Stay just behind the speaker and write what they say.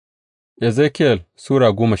Ezekiel Sura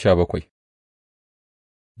 17.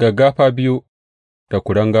 Gaggafa biyu da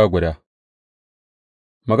kuranga guda.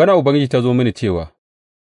 Maganar Ubangiji ta zo mini cewa,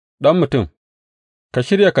 Ɗan mutum, ka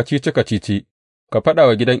shirya kacici kacici ka faɗa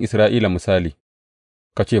wa gidan Isra'ila misali,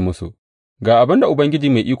 ka ce musu, Ga abin da Ubangiji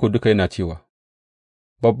Mai Iko Duka yana cewa,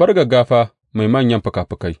 babbar gaggafa mai manyan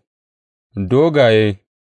fikafikai, dogaye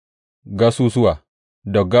gasusuwa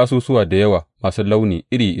da gasusuwa da yawa masu launi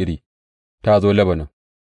iri iri ta zo Lebanon,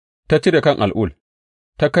 ta cire kan al'ul,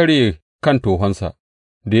 ta karye kan tohonsa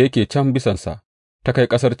da yake can bisansa, ta kai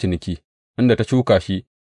ƙasar ciniki, inda ta shuka shi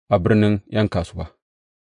a birnin ’yan kasuwa,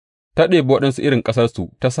 ta ɗebi waɗansu irin ƙasarsu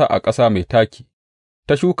ta sa a ƙasa mai taki,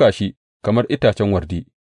 ta shuka shi kamar itacen wardi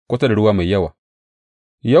kusa da ruwa mai yawa,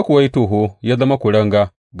 ya kuwa yi toho ya zama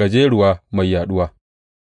kuranga gajeruwa mai yaɗuwa.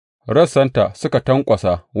 Rassanta suka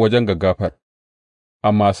tanƙwasa wajen gaggafar,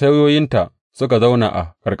 amma saiwoyinta suka zauna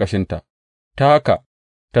a ƙarƙashinta, ta haka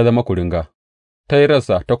ta zama kuringa, ta yi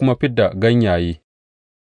rassa ta kuma fid da ganyaye.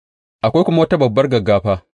 Akwai kuma wata babbar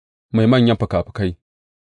gaggafa mai manyan fikafikai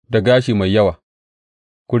da gashi mai yawa,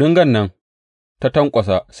 kuringan nan ta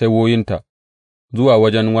tanƙwasa saiwoyinta zuwa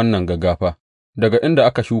wajen wannan gaggafa daga inda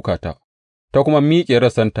aka shuka ta, ta kuma miƙe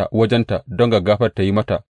rassanta wajenta don gaggafar ta yi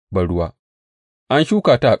mata banruwa. An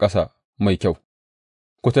shuka ta a ƙasa mai kyau,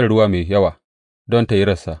 kusa da ruwa mai yawa, don ta yi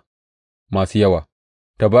rassa masu yawa,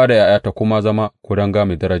 ta ba da ’ya'ya ta kuma zama kuranga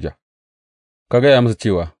mai daraja. Ka gaya musu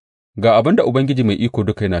cewa, Ga abin da Ubangiji Mai Iko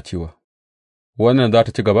Duka yana cewa, Wannan za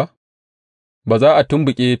tă ci gaba? Ba za a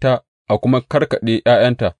tumɓuke ta a kuma karkaɗe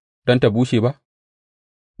 ’ya'yanta don ta bushe ba?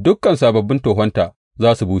 Dukan sababbin tohonta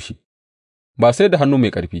za su bushe, ba sai da hannu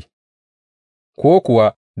mai ƙarfi, ko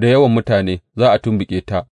kuwa da yawan mutane za a tumɓuke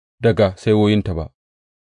ta daga saiwoyinta ba.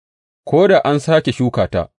 Ko da an sāke shuka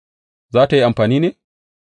ta, za tă yi amfani ne?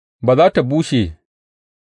 Ba za tă bushe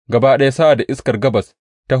gaba ɗaya sa'ad da iskar gabas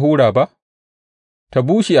ta hura ba, ta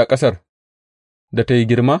bushe a ƙasar da ta yi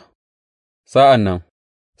girma? Sa'an nan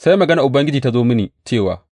sai maganar Ubangiji ta zo mini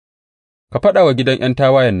cewa, Ka faɗa wa gidan ’yan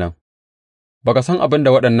tawayen nan, Ba ka san abin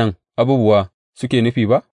da waɗannan abubuwa suke nufi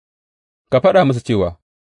ba? Ka faɗa musu cewa,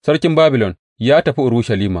 Sarkin Babilon ya tafi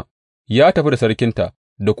Urushalima, ya tafi da sarkinta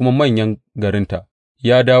da kuma manyan garinta,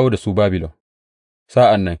 ya dawo da su Babilon.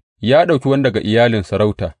 Sa'an nan ya ɗauki wani daga iyalin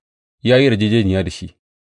sarauta, ya yi yarjejjeniya da shi,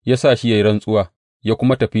 ya sa shi ya yi rantsuwa, ya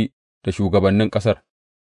kuma tafi da shugabannin ƙasar,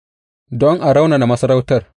 don a raunana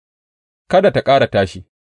masarautar, kada ta ƙara tashi,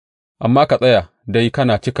 amma ka tsaya dai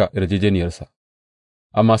kana cika yarjejjeniyarsa.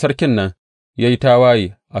 Amma sarkin nan ya yi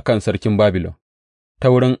tawaye a kan sarkin Babilon ta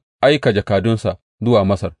wurin aika jakadunsa zuwa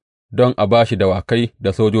Masar don a ba shi dawakai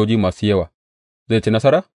da sojoji masu yawa. Zai ci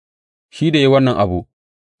nasara? Shi da ya yi wannan abu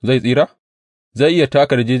zai tsira? Zai iya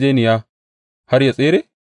taka yarjejjeniya har ya tsere?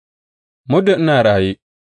 Muddin ina raye,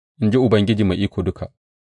 in ji Ubangiji Mai Iko Duka,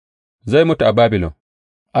 zai mutu a Babilon,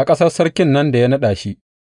 a ƙasar sarkin nan da ya naɗa shi,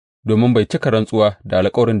 domin bai cika rantsuwa da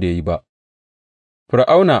alkawarin da ya yi ba.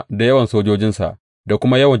 Fir'auna da yawan sojojinsa da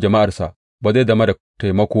kuma yawan jama'arsa ba zai zama da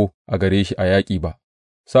taimako a gare shi a yaƙi ba,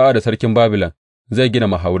 sa'ad da sarkin Babilon zai gina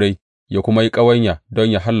mahaurai ya kuma yi ƙawanya don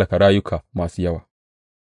ya hallaka rayuka masu yawa.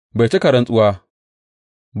 Bai cika rantsuwa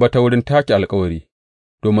ba ta wurin take alkawari,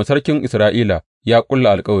 domin sarkin Isra'ila ya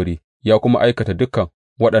ƙulla alkawari ya kuma aikata dukan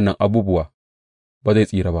waɗannan abubuwa, ba zai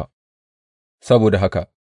tsira ba. Saboda haka,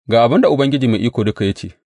 ga abin da Ubangiji Mai Iko Duka ya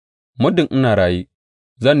ce, Muddin ina raye,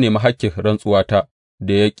 zan nemi hakkin rantsuwata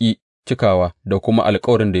da ya ƙi cikawa da kuma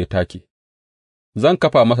alkawarin da ya take. Zan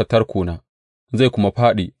kafa masa tarkona, zai kuma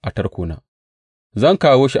fāɗi a tarkona. Zan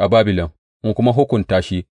kawo shi a Babilon in kuma hukunta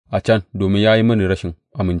shi a can domin ya yi mini rashin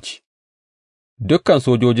aminci. Dukan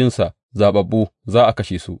sojojinsa zaɓaɓɓu za a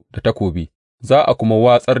kashe su da takobi, za a kuma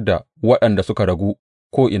watsar da waɗanda suka ragu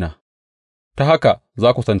ko'ina. Ta haka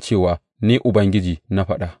za ku san cewa Ni Ubangiji na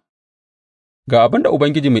faɗa. Ga abin da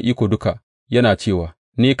Ubangiji Mai Iko Duka yana cewa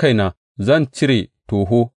ni kaina zan cire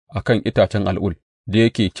toho a kan itacen al'ul da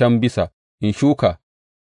yake can bisa in shuka,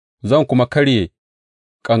 zan kuma karye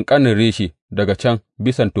ƙanƙanin reshe daga can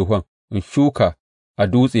bisan tohon in shuka a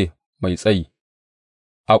dutse mai tsayi,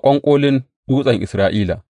 a ƙwanƙolin dutsen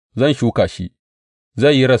Isra'ila zan shuka shi,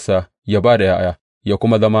 zai yi rassa ya ba da ’ya'ya, ya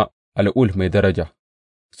kuma zama al'ul mai daraja.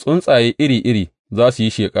 Tsuntsaye iri iri za su yi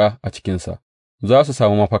sheƙa a cikinsa, za su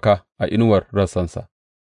sami mafaka a inuwar rassansa.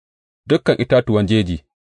 Dukan itatuwan jeji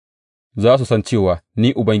za su san cewa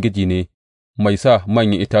Ni Ubangiji ne mai sa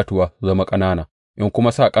manyan itatuwa su zama ƙanana, in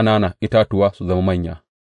kuma sa ƙanana itatuwa su zama manya.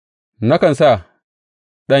 Nakan sa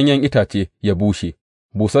ɗanyen itace ya bushe,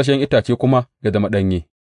 busasshen itace kuma ya zama ɗanye.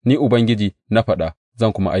 Ni Ubangiji na faɗa,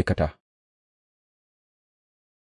 zan kuma aikata.